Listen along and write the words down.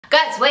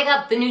Guys, wake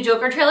up! The new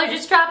Joker trailer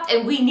just dropped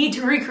and we need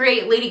to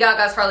recreate Lady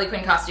Gaga's Harley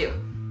Quinn costume.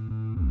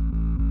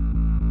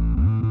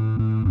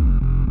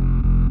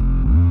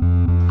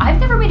 I've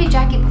never made a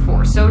jacket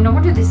before, so no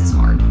wonder this is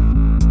hard.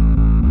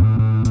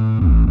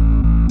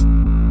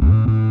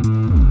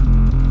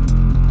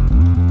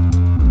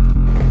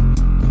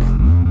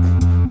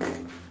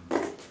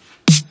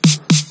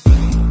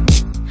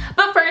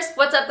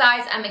 What's up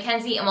guys, I'm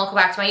Mackenzie and welcome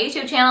back to my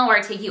YouTube channel where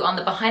I take you on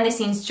the behind the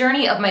scenes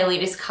journey of my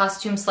latest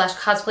costume slash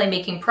cosplay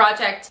making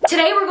project.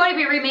 Today we're going to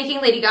be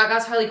remaking Lady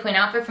Gaga's Harley Quinn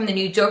outfit from the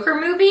new Joker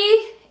movie.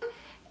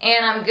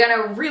 And I'm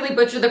gonna really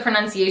butcher the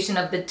pronunciation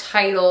of the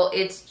title.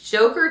 It's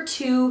Joker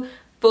 2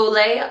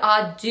 Folie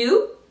à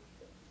Deux.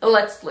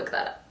 Let's look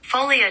that up.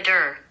 Folie à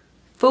Deux.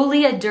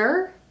 Folie à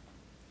Deux?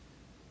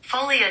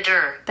 Folie à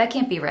Deux. That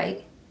can't be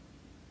right.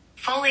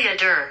 Folie à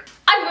Deux.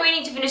 I've been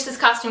waiting to finish this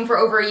costume for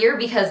over a year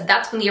because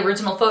that's when the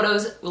original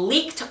photos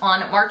leaked on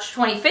March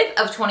 25th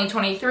of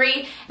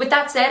 2023. With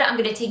that said, I'm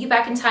gonna take you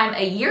back in time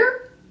a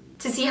year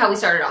to see how we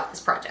started off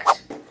this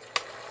project.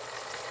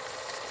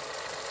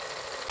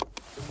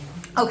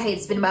 Okay,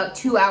 it's been about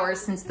 2 hours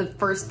since the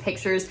first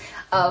pictures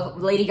of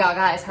Lady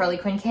Gaga as Harley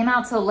Quinn came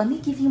out, so let me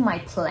give you my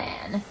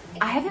plan.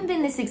 I haven't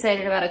been this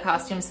excited about a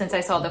costume since I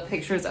saw the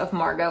pictures of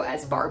Margot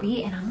as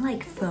Barbie, and I'm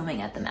like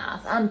foaming at the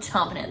mouth. I'm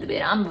chomping at the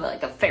bit. I'm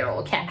like a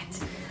feral cat.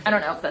 I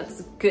don't know if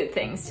that's good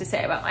things to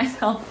say about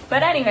myself,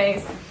 but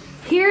anyways,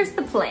 here's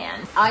the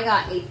plan. I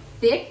got a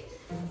thick,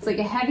 it's like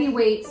a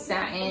heavyweight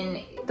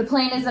satin. The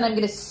plan is that I'm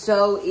gonna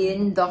sew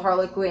in the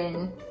Harley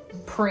Quinn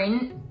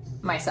print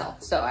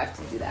myself, so I have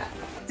to do that.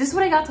 This is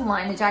what I got to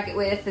line the jacket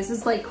with. This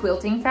is like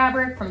quilting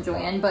fabric from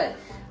Joanne, but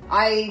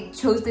I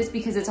chose this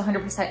because it's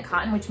 100%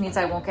 cotton, which means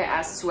I won't get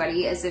as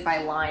sweaty as if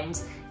I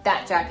lined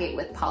that jacket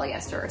with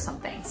polyester or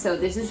something. So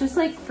this is just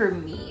like for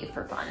me,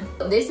 for fun.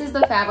 This is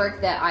the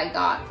fabric that I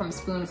got from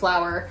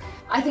Spoonflower.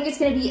 I think it's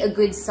gonna be a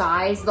good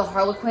size. The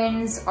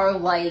Harlequins are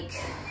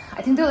like,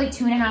 I think they're like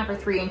 2.5 or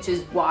 3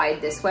 inches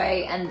wide this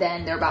way, and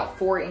then they're about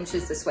 4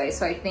 inches this way.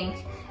 So I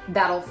think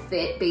that'll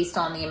fit based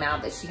on the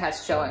amount that she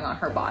has showing on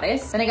her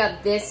bodice. Then I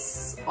got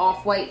this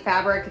off-white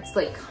fabric. It's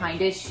like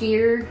kind of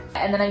sheer.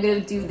 And then I'm gonna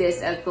do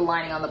this as the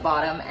lining on the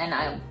bottom, and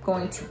I'm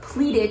going to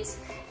pleat it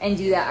and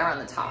do that around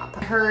the top.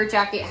 Her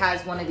jacket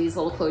has one of these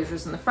little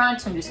closures in the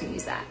front, so I'm just gonna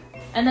use that.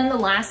 And then the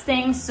last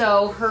thing,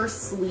 so her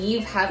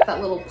sleeve has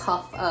that little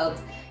puff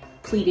of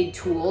pleated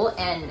tulle,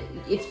 and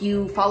if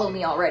you follow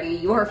me already,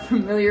 you are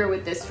familiar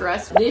with this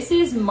dress. This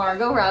is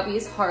Margot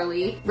Robbie's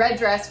Harley red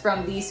dress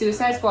from the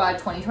Suicide Squad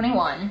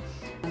 2021.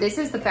 This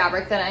is the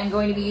fabric that I'm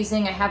going to be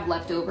using. I have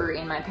leftover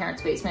in my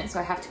parents' basement,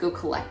 so I have to go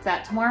collect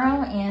that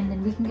tomorrow, and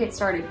then we can get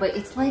started, but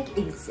it's like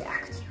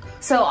exact.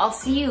 So I'll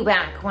see you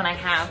back when I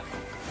have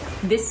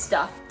this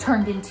stuff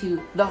turned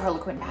into the Harley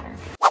Quinn pattern.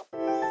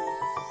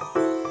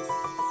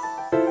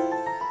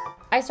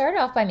 I started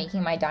off by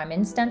making my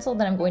diamond stencil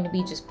that I'm going to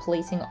be just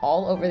placing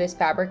all over this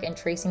fabric and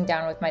tracing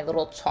down with my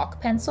little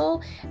chalk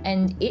pencil,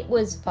 and it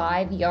was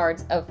 5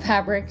 yards of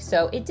fabric,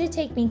 so it did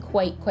take me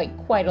quite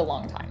a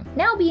long time.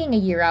 Now, being a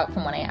year out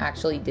from when I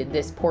actually did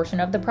this portion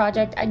of the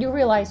project, I do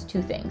realize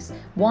 2 things.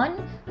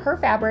 One, her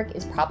fabric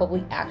is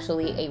probably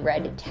actually a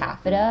red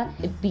taffeta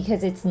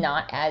because it's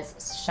not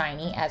as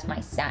shiny as my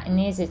satin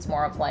is. It's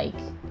more of like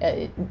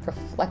a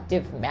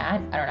reflective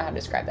matte. I don't know how to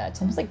describe that.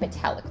 It's almost like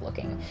metallic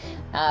looking.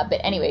 But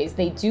anyways,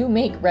 they do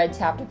make red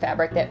taffeta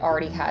fabric that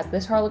already has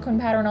this Harley Quinn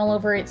pattern all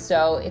over it.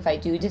 So if I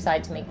do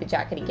decide to make the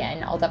jacket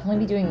again, I'll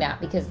definitely be doing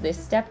that because this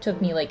step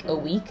took me like a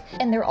week.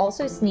 And there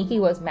also sneaky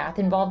was math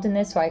involved in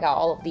this, so I got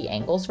all of the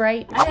angles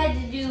right. I had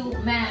to do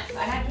math.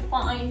 I had to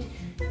find,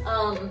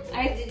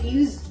 I had to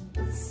use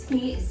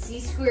c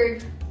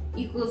squared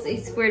equals a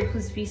squared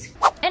plus b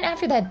squared. And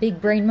after that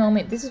big brain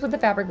moment, this is what the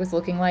fabric was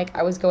looking like.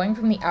 I was going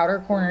from the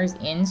outer corners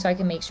in so I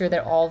can make sure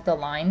that all of the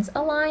lines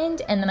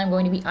aligned, and then I'm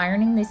going to be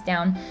ironing this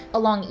down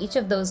along each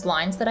of those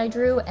lines that I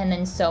drew and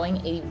then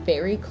sewing a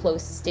very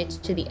close stitch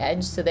to the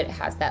edge so that it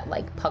has that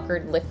like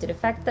puckered lifted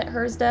effect that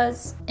hers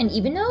does. And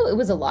even though it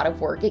was a lot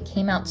of work, it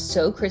came out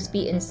so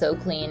crispy and so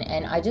clean,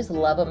 and I just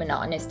love a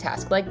monotonous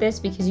task like this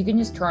because you can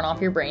just turn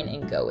off your brain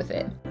and go with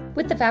it.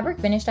 With the fabric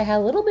finished, I had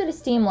a little bit of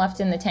steam left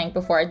in the tank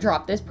before I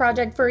dropped this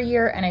project for a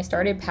year, and I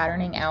started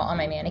patterning out on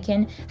my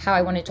mannequin how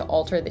I wanted to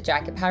alter the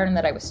jacket pattern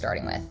that I was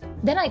starting with.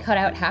 Then I cut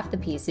out half the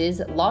pieces,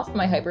 lost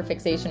my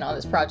hyperfixation on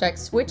this project,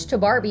 switched to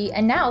Barbie,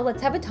 and now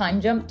let's have a time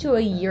jump to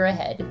a year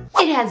ahead.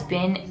 It has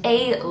been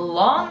a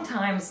long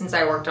time since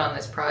I worked on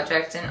this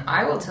project, and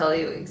I will tell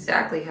you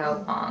exactly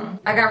how long.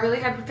 I got really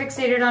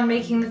hyperfixated on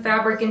making the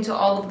fabric into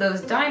all of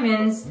those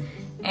diamonds,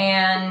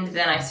 and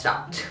then I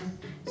stopped.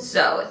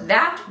 So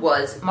that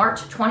was March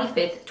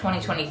 25th,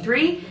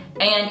 2023,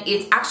 and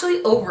it's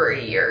actually over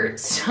a year.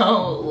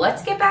 So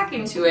let's get back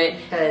into it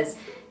because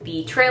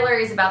the trailer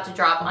is about to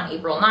drop on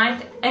April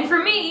 9th. And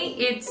for me,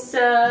 it's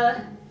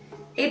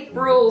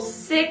April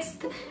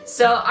 6th.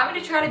 So I'm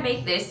gonna try to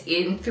make this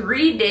in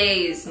 3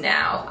 days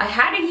now. I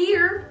had it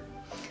here,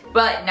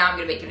 but now I'm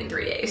gonna make it in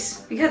 3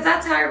 days because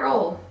that's how I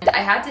roll. And I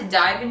had to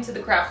dive into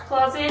the craft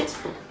closet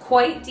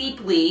quite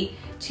deeply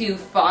to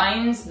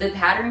find the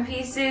pattern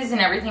pieces and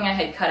everything I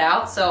had cut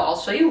out, so I'll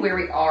show you where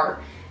we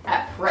are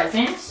at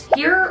present.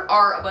 Here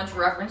are a bunch of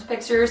reference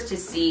pictures to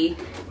see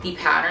the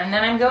pattern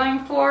that I'm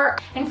going for,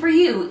 and for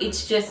you,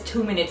 it's just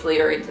 2 minutes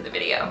later into the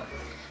video.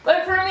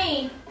 But for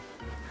me,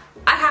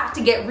 I have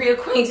to get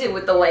reacquainted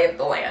with the lay of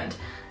the land.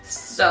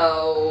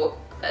 So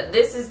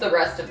this is the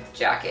rest of the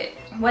jacket.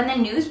 When the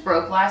news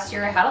broke last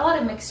year, I had a lot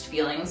of mixed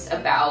feelings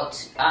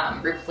about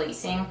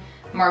replacing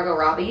Margot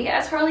Robbie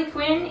as Harley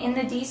Quinn in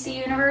the DC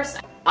universe.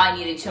 I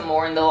needed to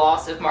mourn the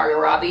loss of Margot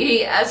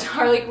Robbie as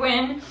Harley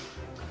Quinn,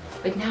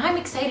 but now I'm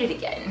excited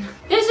again.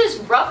 This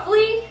is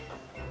roughly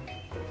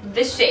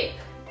the shape.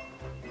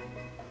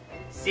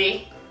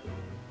 See?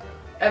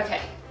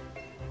 Okay.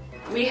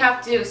 We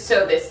have to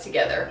sew this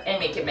together and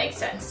make it make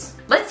sense.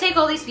 Let's take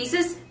all these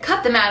pieces,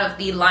 cut them out of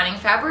the lining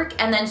fabric,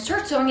 and then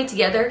start sewing it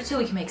together so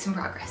we can make some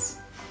progress.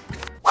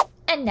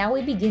 And now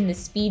we begin the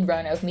speed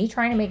run of me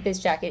trying to make this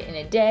jacket in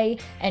a day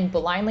and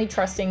blindly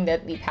trusting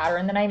that the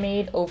pattern that I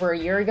made over a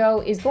year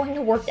ago is going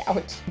to work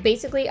out.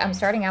 Basically, I'm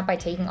starting out by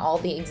taking all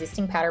the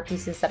existing pattern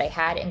pieces that I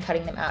had and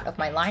cutting them out of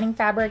my lining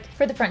fabric.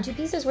 For the front two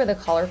pieces where the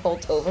collar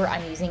folds over,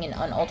 I'm using an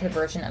unaltered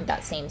version of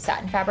that same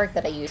satin fabric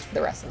that I used for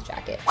the rest of the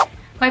jacket.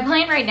 My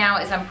plan right now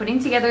is I'm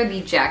putting together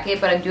the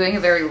jacket, but I'm doing a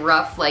very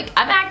rough, I'm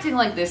acting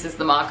like this is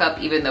the mock-up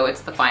even though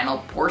it's the final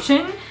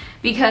portion,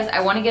 because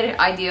I want to get an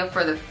idea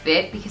for the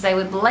fit, because I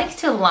would like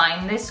to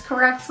line this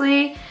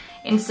correctly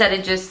instead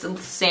of just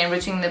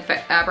sandwiching the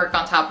fabric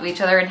on top of each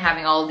other and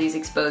having all of these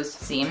exposed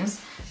seams.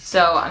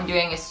 So I'm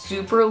doing a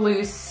super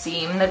loose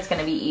seam that's going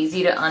to be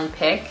easy to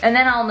unpick, and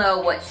then I'll know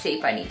what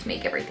shape I need to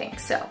make everything,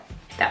 so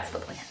that's the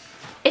plan.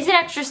 It's an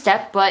extra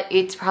step, but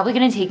it's probably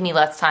going to take me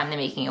less time than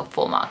making a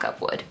full mock-up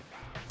would.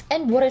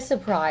 And what a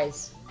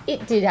surprise.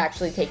 It did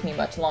actually take me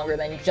much longer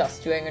than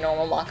just doing a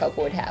normal mock-up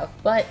would have,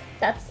 but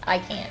I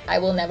can't. I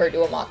will never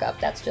do a mock-up,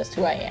 that's just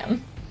who I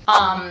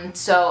am.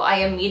 So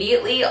I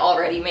immediately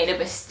already made a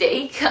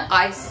mistake.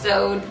 I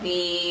sewed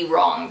the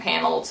wrong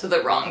panel to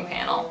the wrong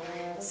panel.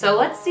 So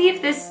let's see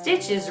if this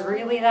stitch is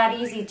really that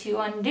easy to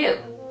undo.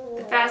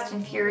 The fast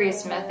and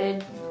furious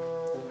method,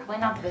 probably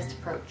not the best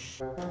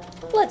approach.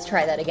 Let's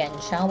try that again,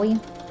 shall we?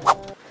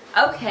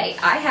 Okay,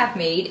 I have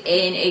made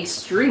an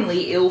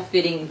extremely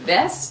ill-fitting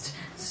vest,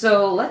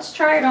 so let's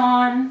try it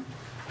on,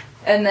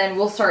 and then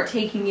we'll start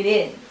taking it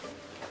in.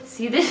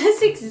 See, this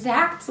is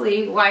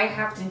exactly why I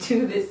have to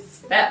do this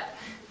step,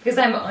 because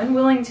I'm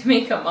unwilling to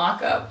make a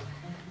mock-up.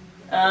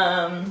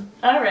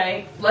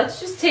 Alright, let's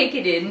just take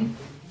it in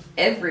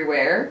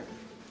everywhere.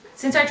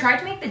 Since I tried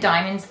to make the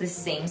diamonds the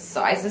same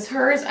size as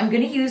hers, I'm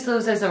going to use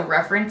those as a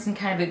reference and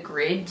kind of a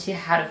grid to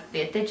how to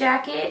fit the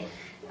jacket.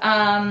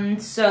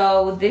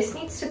 So this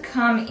needs to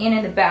come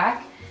in the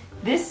back.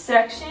 This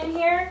section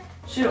here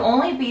should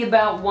only be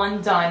about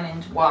 1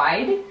 diamond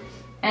wide,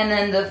 and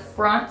then the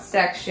front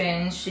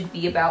section should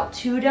be about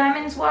 2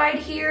 diamonds wide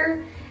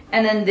here,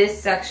 and then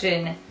this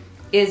section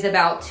is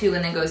about 2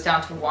 and then goes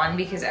down to 1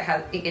 because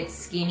it gets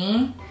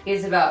skinny,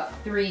 is about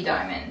 3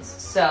 diamonds.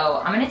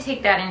 So I'm gonna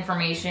take that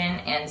information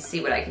and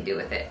see what I can do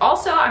with it.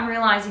 Also, I'm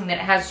realizing that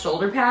it has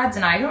shoulder pads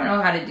and I don't know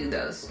how to do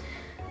those.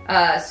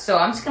 So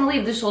I'm just gonna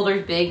leave the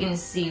shoulders big and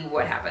see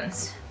what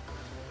happens.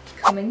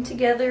 Coming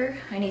together,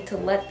 I need to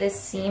let this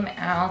seam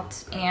out,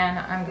 and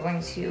I'm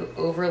going to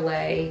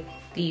overlay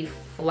the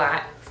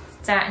flat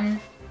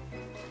satin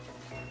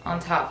on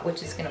top,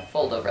 which is gonna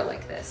fold over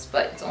like this,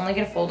 but it's only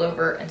gonna fold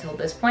over until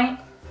this point.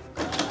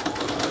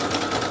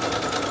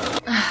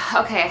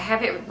 Okay, I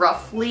have it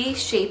roughly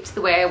shaped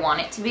the way I want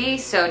it to be,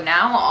 so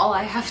now all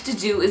I have to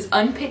do is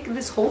unpick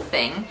this whole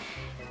thing,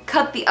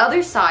 cut the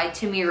other side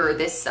to mirror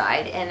this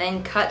side, and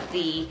then cut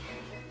the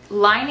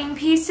lining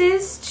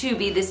pieces to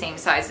be the same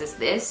size as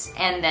this.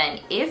 And then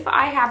if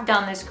I have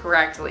done this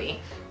correctly,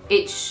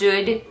 it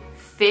should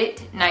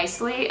fit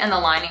nicely and the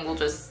lining will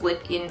just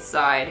slip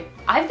inside.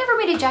 I've never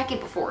made a jacket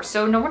before,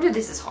 so no wonder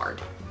this is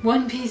hard.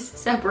 One piece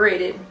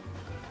separated.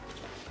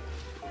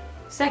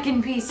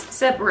 Second piece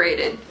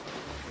separated.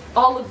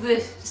 All of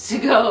this to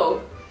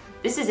go.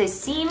 This is a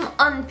seam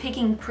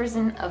unpicking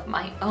prison of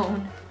my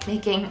own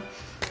making.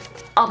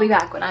 I'll be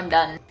back when I'm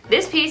done.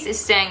 This piece is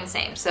staying the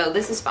same, so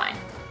this is fine.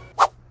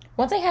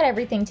 Once I had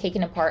everything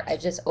taken apart, I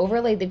just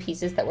overlaid the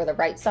pieces that were the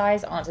right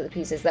size onto the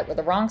pieces that were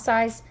the wrong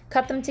size,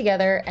 cut them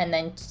together, and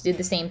then did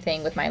the same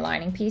thing with my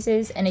lining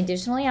pieces. And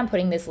additionally, I'm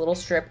putting this little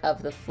strip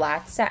of the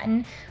flat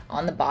satin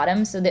on the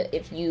bottom so that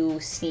if you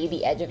see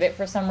the edge of it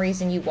for some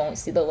reason, you won't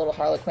see the little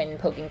Harley Quinn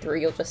poking through,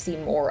 you'll just see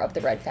more of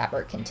the red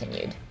fabric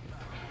continued.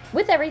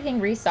 With everything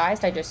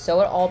resized, I just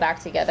sew it all back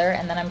together,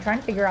 and then I'm trying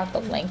to figure out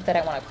the length that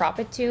I want to crop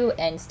it to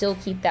and still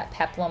keep that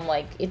peplum,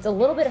 like it's a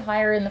little bit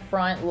higher in the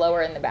front,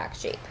 lower in the back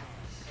shape.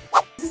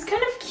 This is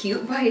kind of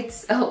cute by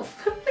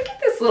itself. Look at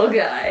this little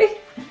guy.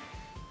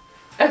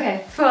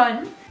 Okay,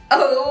 fun.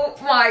 Oh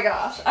my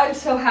gosh, I'm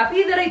so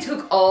happy that I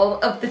took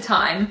all of the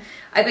time.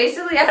 I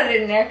basically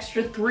added an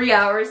extra 3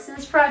 hours to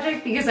this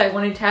project because I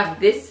wanted to have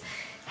this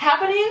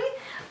happening.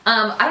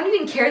 I don't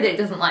even care that it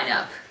doesn't line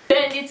up.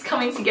 And it's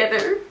coming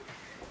together.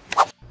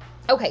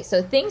 Okay,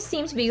 so things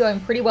seem to be going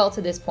pretty well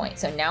to this point.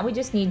 So now we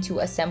just need to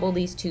assemble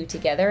these two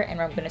together,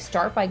 and I'm going to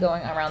start by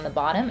going around the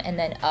bottom and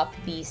then up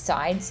the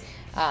sides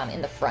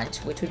in the front,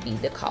 which would be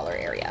the collar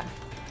area.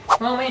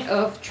 Moment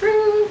of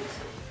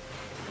truth.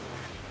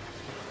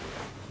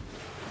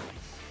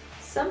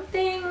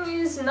 Something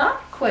is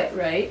not quite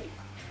right.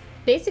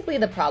 Basically,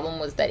 the problem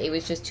was that it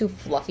was just too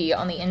fluffy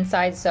on the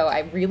inside, so I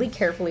really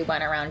carefully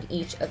went around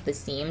each of the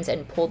seams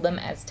and pulled them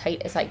as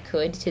tight as I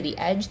could to the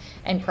edge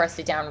and pressed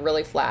it down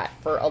really flat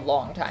for a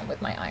long time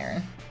with my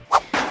iron.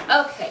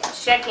 Okay,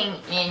 checking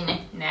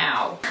in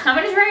now. I'm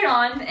gonna try it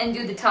on and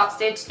do the top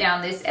stitch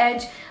down this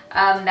edge.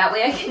 That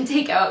way I can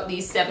take out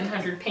these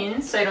 700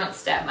 pins so I don't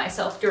stab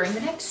myself during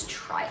the next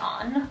try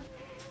on.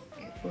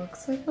 It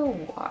looks like a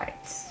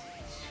white.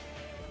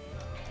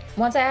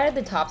 Once I added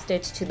the top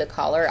stitch to the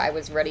collar, I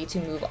was ready to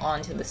move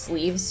on to the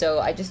sleeves, so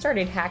I just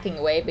started hacking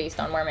away based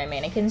on where my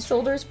mannequin's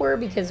shoulders were,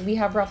 because we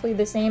have roughly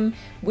the same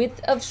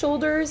width of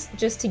shoulders,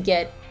 just to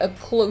get a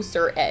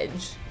closer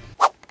edge.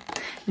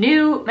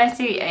 New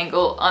messy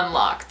angle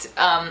unlocked.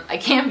 I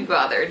can't be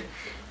bothered.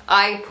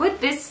 I put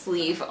this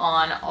sleeve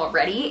on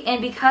already,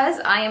 and because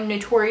I am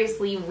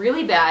notoriously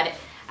really bad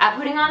at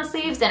putting on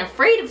sleeves and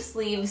afraid of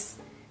sleeves,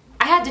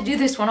 I had to do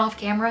this one off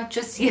camera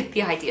just to get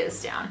the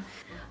ideas down.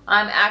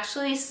 I'm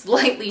actually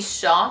slightly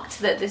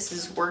shocked that this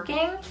is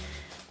working,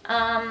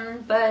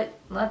 but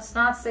let's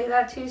not say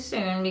that too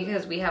soon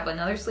because we have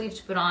another sleeve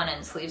to put on,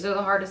 and sleeves are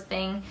the hardest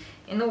thing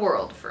in the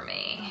world for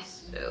me.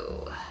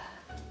 So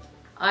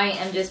I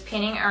am just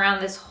pinning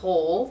around this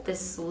hole, this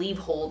sleeve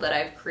hole that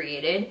I've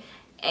created,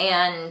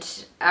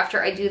 and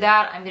after I do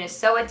that, I'm going to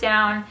sew it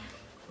down.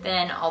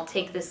 Then I'll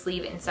take the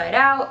sleeve inside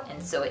out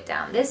and sew it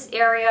down this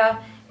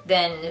area.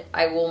 Then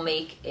I will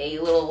make a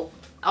little,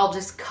 I'll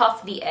just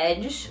cuff the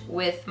edge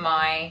with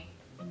my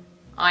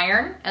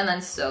iron and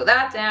then sew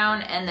that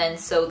down and then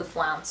sew the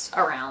flounce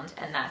around,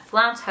 and that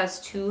flounce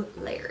has 2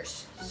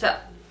 layers. So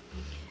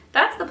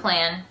that's the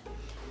plan.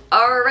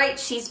 All right,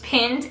 she's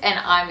pinned and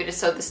I'm gonna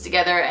sew this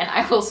together, and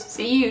I will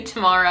see you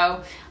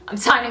tomorrow. I'm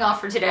signing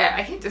off for today.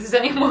 I can't do this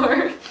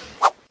anymore.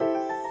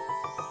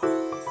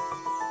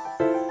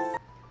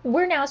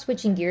 We're now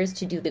switching gears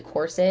to do the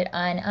corset,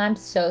 and I'm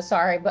so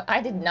sorry, but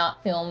I did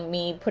not film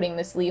me putting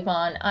the sleeve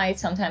on. I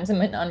sometimes am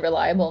an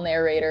unreliable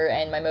narrator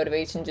and my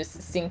motivation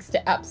just sinks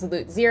to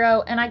absolute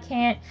zero, and I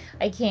can't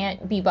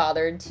be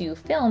bothered to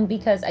film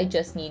because I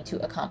just need to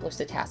accomplish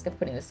the task of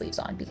putting the sleeves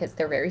on because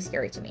they're very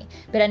scary to me.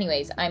 But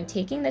anyways, I'm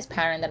taking this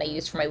pattern that I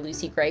used for my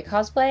Lucy Gray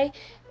cosplay,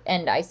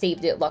 and I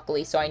saved it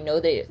luckily so I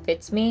know that it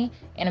fits me,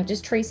 and I'm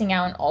just tracing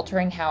out and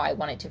altering how I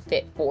want it to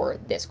fit for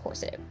this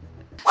corset.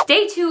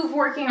 Day 2 of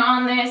working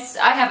on this.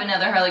 I have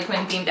another Harley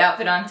Quinn themed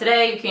outfit on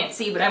today. You can't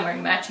see, but I'm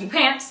wearing matching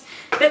pants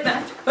that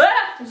match.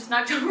 Ah! I just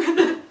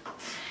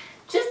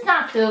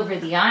knocked over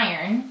the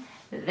iron.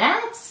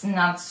 That's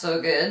not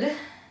so good.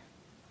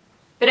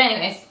 But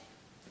anyways,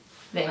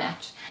 they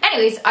match.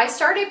 Anyways, I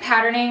started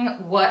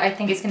patterning what I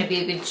think is going to be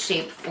a good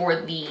shape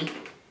for the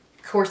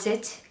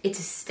corset. It's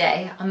a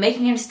stay. I'm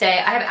making it a stay.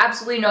 I have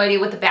absolutely no idea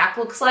what the back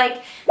looks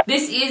like.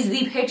 This is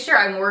the picture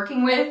I'm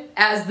working with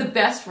as the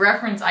best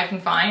reference I can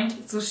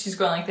find. So she's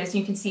going like this.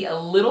 You can see a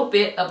little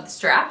bit of the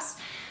straps.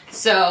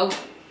 So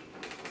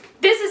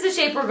this is the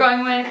shape we're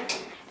going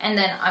with. And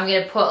then I'm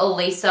gonna put a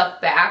lace up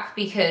back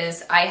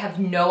because I have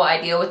no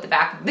idea what the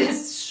back of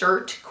this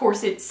shirt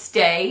corset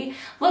stay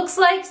looks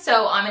like.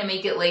 So I'm gonna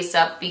make it lace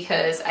up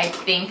because I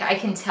think I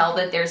can tell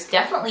that there's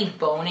definitely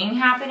boning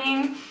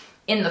happening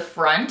in the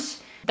front.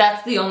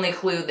 That's the only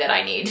clue that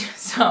I need.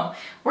 So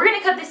we're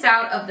gonna cut this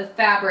out of the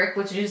fabric,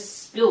 which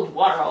just spilled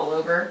water all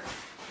over.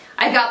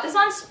 I got this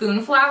on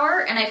Spoon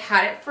Flour and I've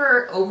had it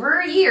for over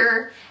a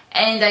year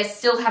and I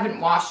still haven't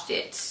washed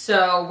it.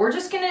 So we're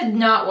just gonna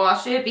not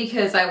wash it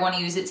because I wanna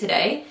use it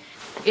today.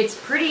 It's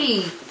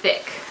pretty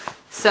thick,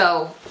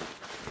 so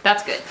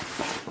that's good.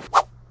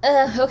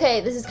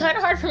 Okay, this is kind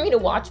of hard for me to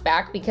watch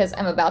back because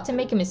I'm about to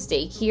make a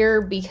mistake here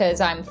because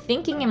I'm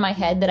thinking in my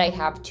head that I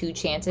have 2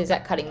 chances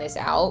at cutting this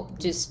out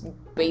just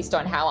based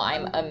on how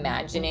I'm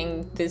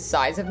imagining the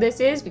size of this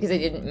is because I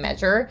didn't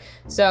measure.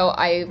 So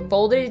I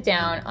folded it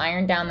down,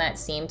 ironed down that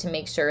seam to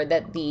make sure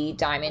that the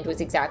diamond was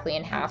exactly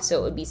in half so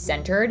it would be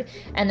centered,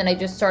 and then I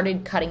just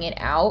started cutting it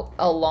out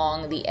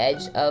along the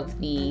edge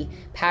of the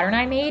pattern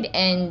I made,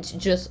 and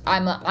just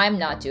I'm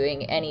not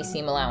doing any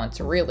seam allowance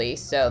really,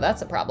 so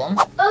that's a problem.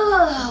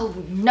 Oh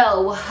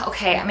no.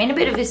 Okay, I'm in a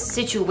bit of a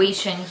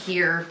situation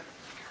here.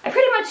 I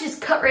pretty much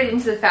just cut right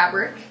into the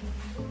fabric.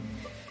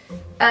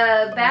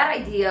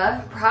 Bad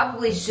idea.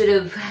 Probably should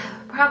have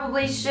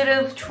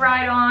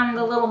tried on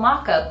the little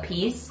mock-up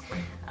piece.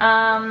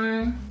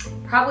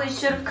 Probably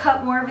should have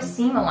cut more of a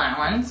seam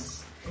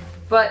allowance.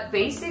 But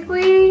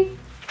basically,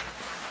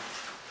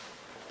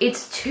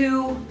 it's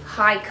too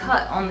high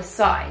cut on the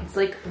sides.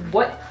 Like,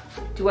 what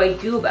do I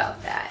do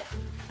about that?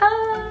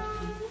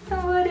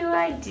 What do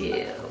I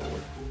do?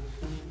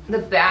 The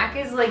back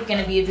is like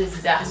gonna be a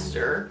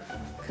disaster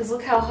because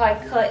look how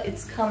high cut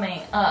it's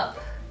coming up.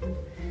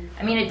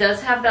 I mean, it does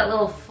have that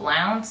little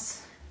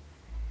flounce,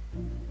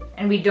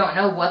 and we don't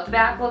know what the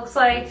back looks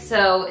like,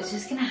 so it's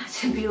just gonna have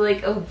to be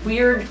like a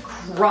weird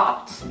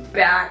cropped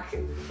back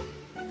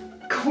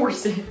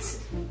corset.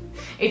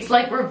 It's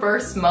like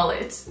reverse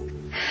mullet.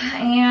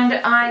 And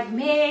I've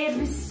made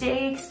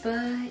mistakes, but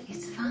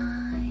it's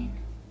fine.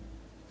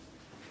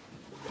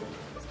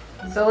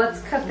 So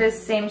let's cut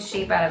this same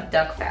shape out of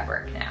duck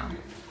fabric now.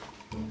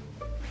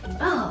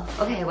 Oh,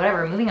 okay,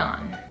 whatever, moving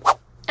on.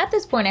 At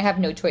this point, I have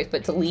no choice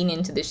but to lean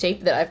into the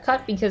shape that I've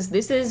cut because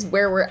this is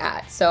where we're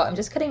at. So I'm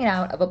just cutting it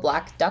out of a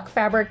black duck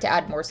fabric to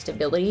add more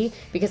stability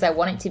because I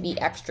want it to be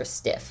extra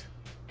stiff.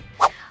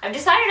 I've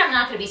decided I'm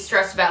not gonna be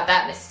stressed about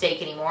that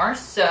mistake anymore,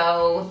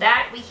 so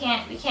that we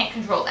can't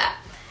control that.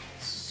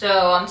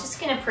 So I'm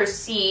just gonna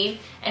proceed,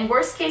 and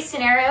worst case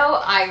scenario,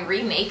 I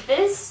remake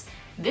this.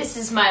 This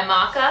is my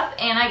mock-up,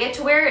 and I get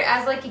to wear it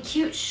as like a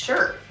cute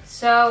shirt.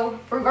 So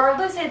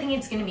regardless, I think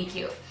it's gonna be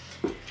cute.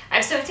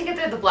 I've sewed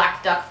together the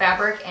black duck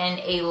fabric and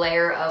a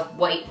layer of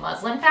white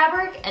muslin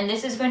fabric, and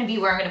this is going to be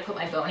where I'm gonna put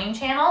my boning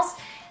channels,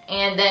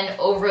 and then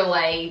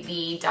overlay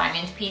the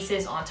diamond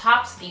pieces on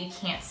top so that you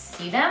can't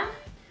see them.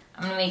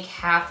 I'm gonna make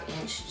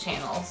 1/2-inch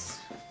channels.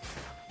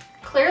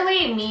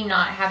 Clearly, me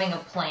not having a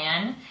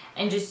plan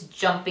and just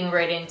jumping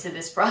right into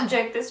this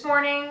project this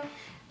morning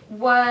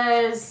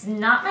was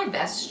not my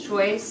best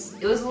choice.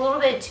 It was a little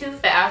bit too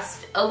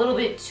fast, a little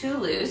bit too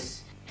loose.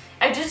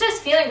 I'm just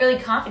feeling really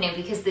confident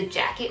because the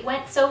jacket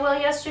went so well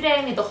yesterday.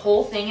 I made the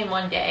whole thing in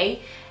one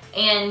day,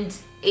 and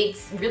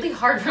it's really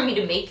hard for me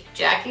to make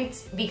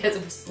jackets because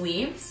of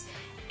sleeves,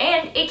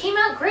 and it came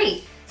out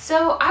great.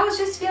 So I was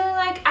just feeling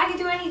like I could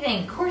do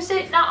anything.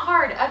 Corset, not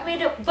hard. I've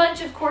made a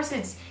bunch of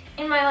corsets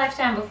in my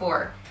lifetime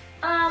before.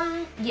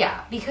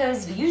 Yeah,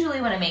 because usually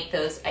when I make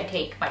those, I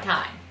take my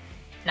time.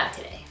 Not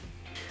today.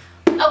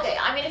 Okay,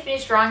 I'm gonna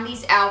finish drawing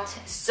these out,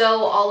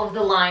 sew all of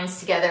the lines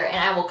together, and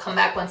I will come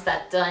back once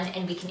that's done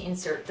and we can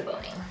insert the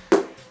boning.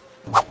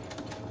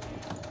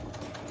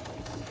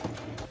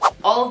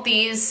 All of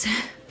these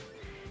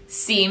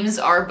seams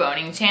are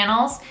boning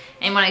channels,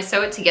 and when I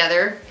sew it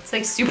together, it's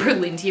like super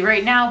linty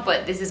right now,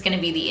 but this is gonna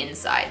be the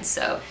inside,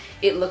 so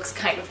it looks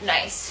kind of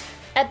nice.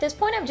 At this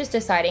point, I'm just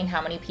deciding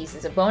how many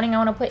pieces of boning I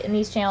want to put in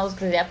these channels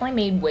because I definitely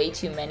made way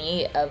too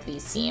many of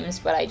these seams,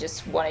 but I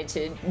just wanted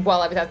to,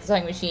 while I was at the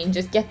sewing machine,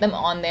 just get them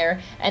on there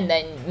and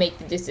then make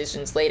the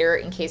decisions later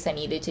in case I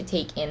needed to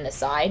take in the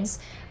sides.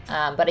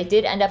 But I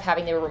did end up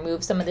having to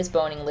remove some of this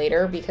boning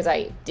later because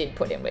I did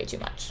put in way too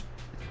much.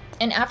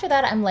 And after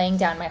that, I'm laying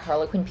down my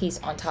Harley Quinn piece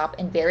on top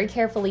and very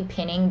carefully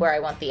pinning where I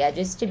want the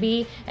edges to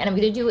be. And I'm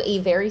going to do a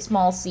very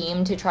small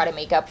seam to try to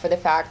make up for the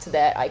fact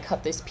that I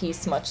cut this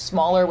piece much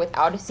smaller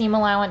without a seam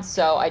allowance,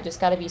 so I just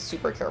got to be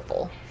super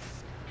careful.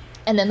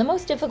 And then the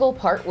most difficult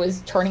part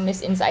was turning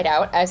this inside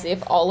out, as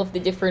if all of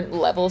the different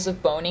levels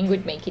of boning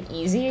would make it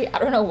easy. I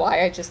don't know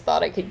why I just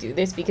thought I could do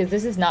this, because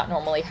this is not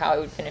normally how I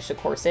would finish a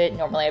corset.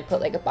 Normally I put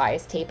like a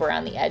bias tape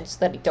around the edge so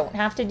that I don't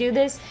have to do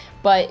this,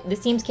 but the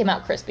seams came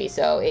out crispy,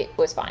 so it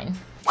was fine.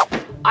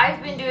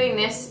 I've been doing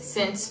this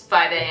since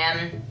 5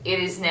 a.m. It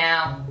is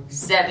now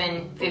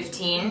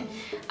 7:15,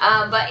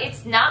 but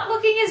it's not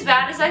looking as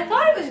bad as I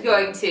thought it was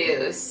going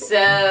to,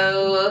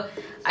 so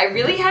I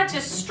really had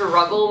to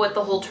struggle with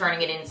the whole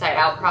turning it inside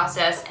out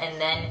process, and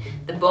then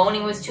the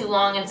boning was too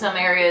long in some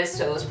areas,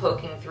 so it was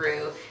poking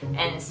through,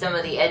 and some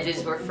of the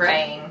edges were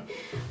fraying.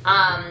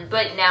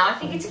 But now I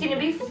think it's gonna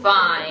be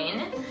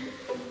fine.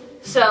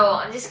 So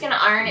I'm just gonna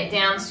iron it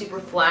down super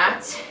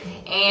flat,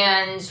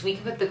 and we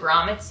can put the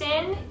grommets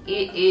in.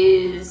 It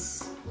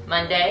is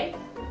Monday,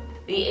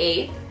 the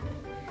 8th,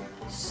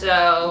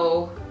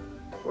 so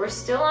we're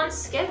still on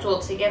schedule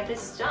to get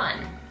this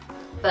done.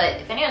 But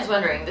if anyone's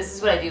wondering, this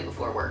is what I do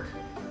before work.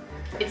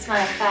 It's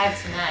my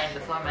 5 to 9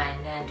 before my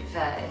 9 to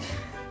 5.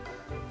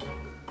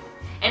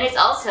 And it's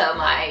also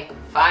my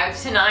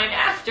 5 to 9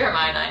 after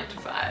my 9 to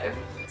 5.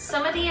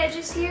 Some of the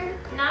edges here,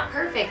 not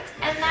perfect,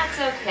 and that's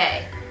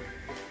okay.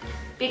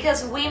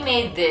 Because we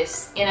made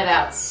this in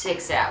about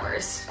 6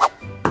 hours.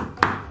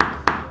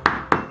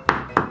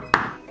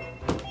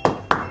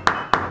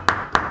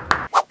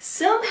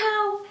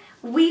 Somehow,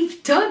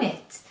 we've done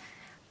it.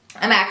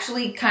 I'm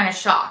actually kind of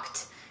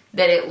shocked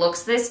that it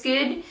looks this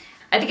good.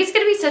 I think it's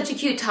gonna be such a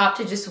cute top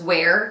to just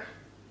wear.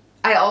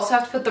 I also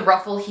have to put the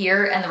ruffle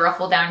here and the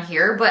ruffle down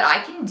here, but I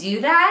can do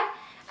that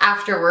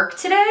after work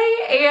today,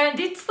 and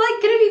it's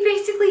like gonna be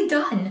basically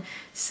done.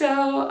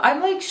 So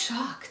I'm like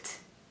shocked.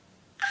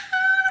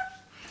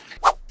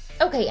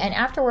 Okay, and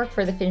after work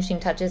for the finishing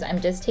touches,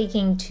 I'm just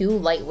taking 2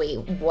 lightweight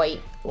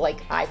white, like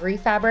ivory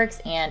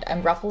fabrics, and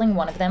I'm ruffling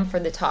one of them for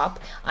the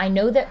top. I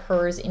know that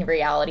hers in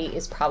reality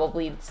is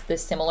probably the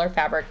similar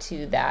fabric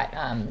to that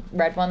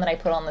red one that I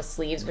put on the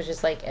sleeves, which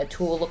is like a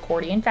tulle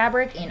accordion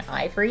fabric in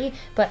ivory,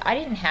 but I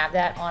didn't have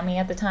that on me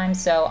at the time,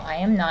 so I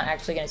am not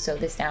actually gonna sew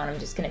this down. I'm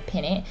just gonna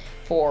pin it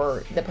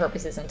for the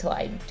purposes until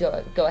I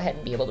go ahead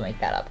and be able to make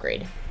that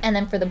upgrade. And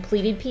then for the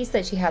pleated piece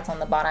that she has on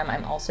the bottom,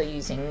 I'm also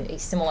using a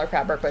similar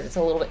fabric, but it's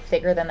a little bit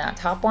thicker than that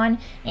top one,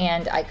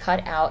 and I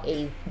cut out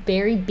a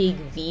very big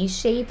V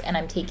shape, and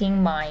I'm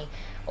taking my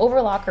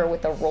overlocker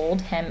with a rolled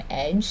hem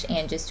edge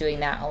and just doing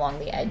that along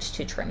the edge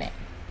to trim it.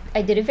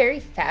 I did a very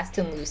fast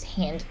and loose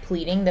hand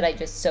pleating that I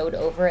just sewed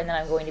over, and then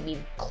I'm going to be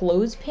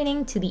clothes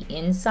pinning to the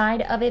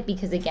inside of it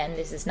because, again,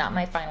 this is not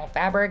my final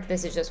fabric.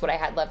 This is just what I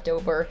had left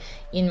over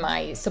in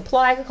my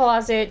supply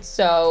closet,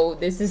 so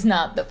this is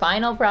not the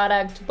final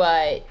product,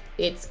 but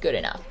it's good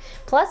enough.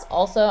 Plus,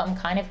 also, I'm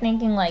kind of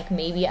thinking like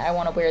maybe I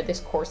want to wear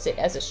this corset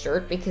as a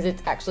shirt because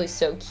it's actually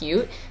so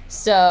cute.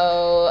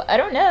 So, I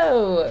don't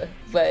know,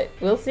 but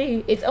we'll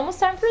see. It's almost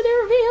time for the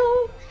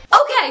reveal.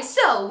 Okay,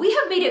 so we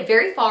have made it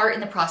very far in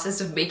the process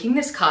of making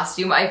this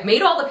costume. I've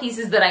made all the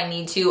pieces that I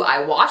need to.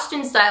 I washed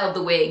and styled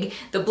the wig.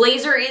 The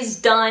blazer is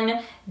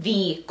done.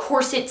 The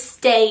corset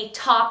stay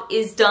top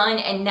is done.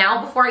 And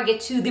now before I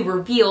get to the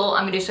reveal,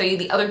 I'm going to show you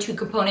the other two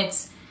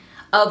components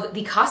of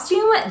the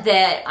costume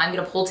that I'm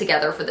going to pull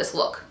together for this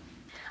look.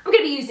 I'm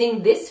going to be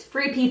using this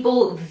Free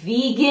People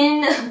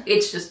vegan,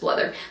 it's just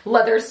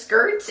leather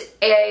skirt,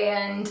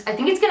 and I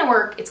think it's going to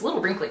work. It's a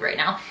little wrinkly right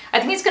now. I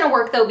think it's going to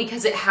work though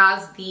because it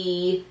has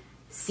the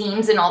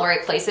seams in all the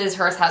right places.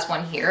 Hers has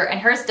one here, and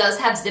hers does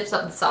have zips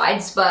up the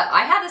sides, but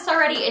I have this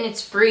already and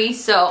it's free,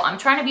 so I'm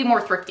trying to be more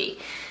thrifty.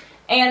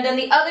 And then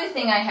the other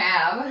thing I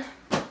have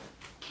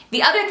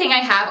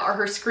are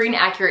her screen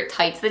accurate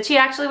tights that she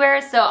actually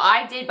wears. So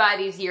I did buy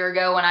these a year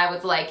ago when I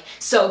was like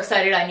so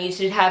excited I needed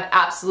to have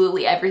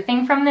absolutely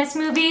everything from this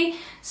movie.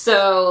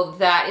 So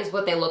that is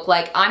what they look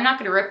like. I'm not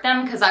gonna rip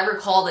them because I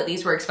recall that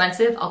these were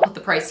expensive. I'll put the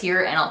price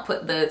here and I'll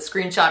put the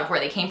screenshot of where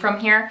they came from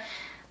here.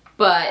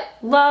 But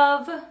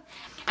love.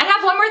 I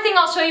have one more thing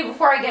I'll show you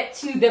before I get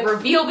to the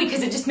reveal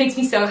because it just makes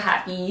me so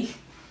happy.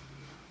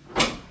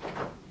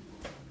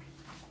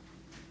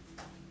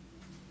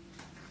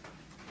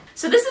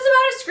 So this is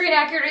about as screen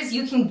accurate as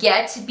you can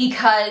get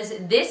because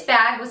this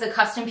bag was a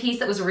custom piece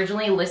that was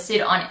originally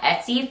listed on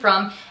Etsy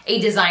from a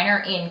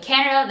designer in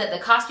Canada that the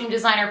costume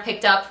designer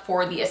picked up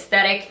for the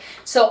aesthetic.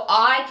 So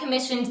I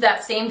commissioned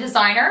that same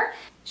designer.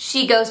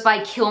 She goes by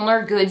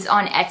Kilner Goods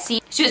on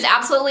Etsy. She was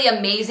absolutely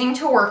amazing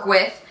to work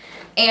with,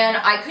 and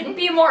I couldn't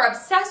be more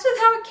obsessed with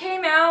how it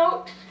came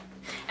out.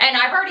 And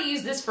I've already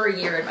used this for a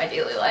year in my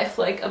daily life,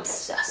 like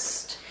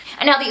obsessed.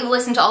 And now that you've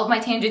listened to all of my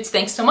tangents,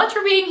 thanks so much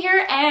for being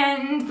here,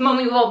 and the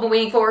moment we've all been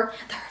waiting for,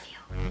 the reveal.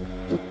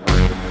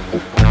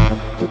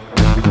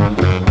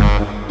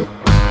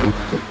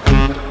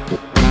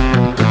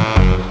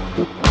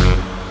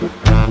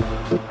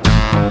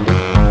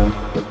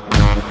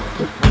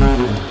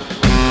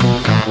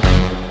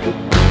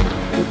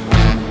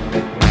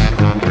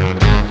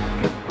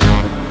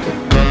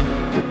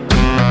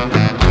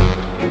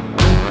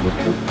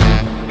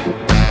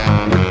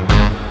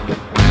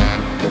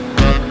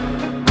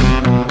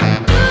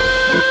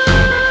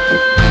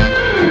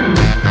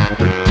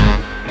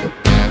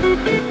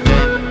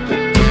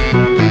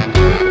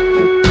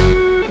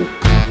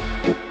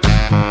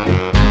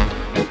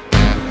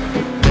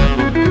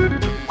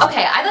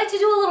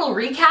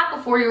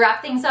 Before we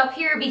wrap things up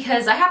here,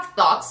 because I have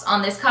thoughts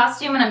on this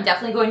costume and I'm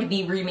definitely going to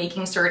be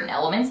remaking certain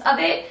elements of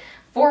it.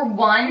 For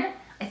one,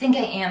 I think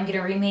I am going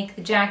to remake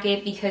the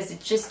jacket because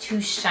it's just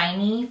too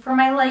shiny for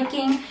my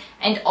liking,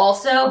 and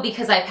also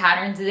because I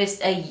patterned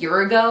this a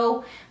year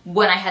ago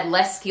when I had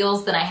less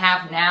skills than I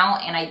have now,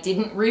 and I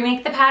didn't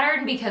remake the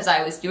pattern because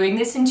I was doing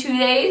this in 2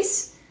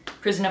 days.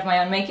 Prison of my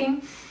own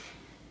making.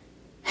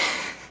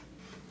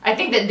 I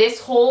think that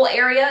this whole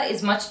area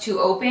is much too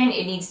open.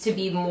 It needs to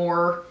be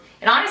more...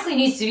 It honestly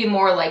needs to be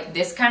more like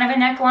this kind of a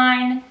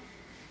neckline,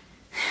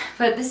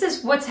 but this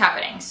is what's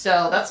happening,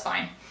 so that's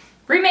fine.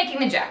 Remaking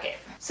the jacket.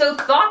 So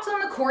thoughts on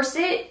the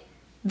corset?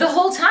 The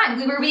whole time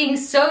we were being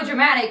so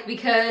dramatic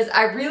because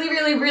I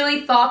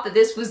really thought that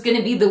this was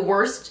gonna be the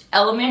worst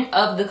element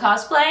of the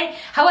cosplay.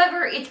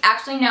 However, it's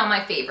actually now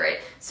my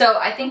favorite. So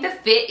I think the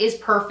fit is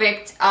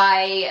perfect.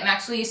 I'm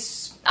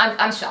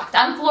shocked.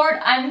 I'm floored.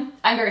 I'm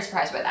very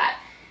surprised by that.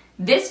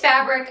 This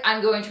fabric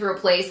I'm going to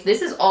replace.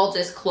 This is all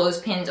just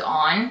clothespins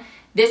on.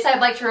 This I'd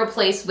like to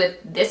replace with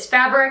this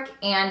fabric,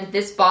 and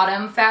this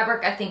bottom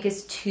fabric I think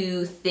is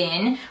too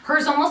thin.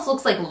 Hers almost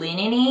looks like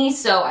linen-y,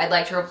 so I'd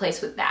like to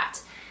replace with that.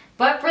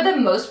 But for the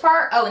most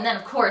part, oh, and then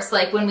of course,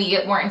 like when we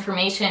get more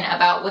information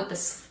about what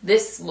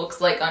this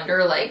looks like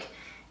under, like,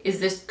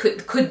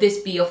 could this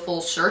be a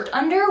full shirt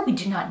under? We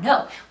do not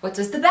know. What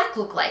does the back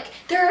look like?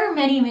 There are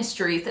many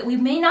mysteries that we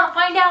may not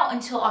find out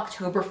until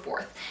October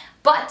 4th.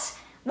 But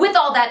with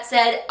all that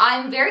said,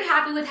 I'm very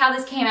happy with how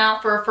this came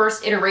out for a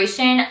first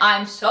iteration.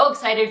 I'm so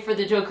excited for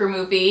the Joker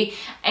movie,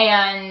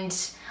 and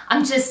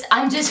I'm just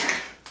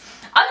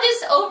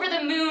over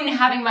the moon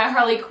having my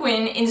Harley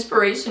Quinn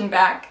inspiration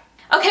back.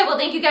 Okay, well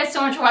thank you guys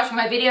so much for watching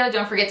my video.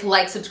 Don't forget to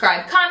like,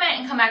 subscribe, comment,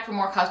 and come back for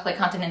more cosplay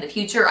content in the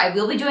future. I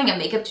will be doing a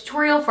makeup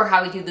tutorial for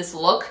how we do this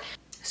look,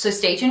 so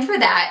stay tuned for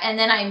that. And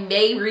then I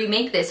may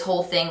remake this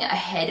whole thing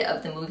ahead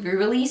of the movie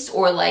release,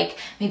 or like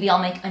maybe I'll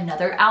make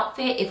another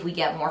outfit if we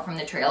get more from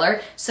the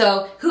trailer.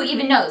 So who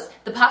even knows?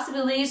 The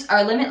possibilities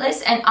are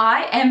limitless and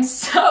I am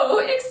so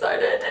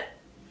excited.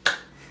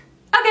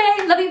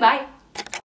 Okay, love you, bye.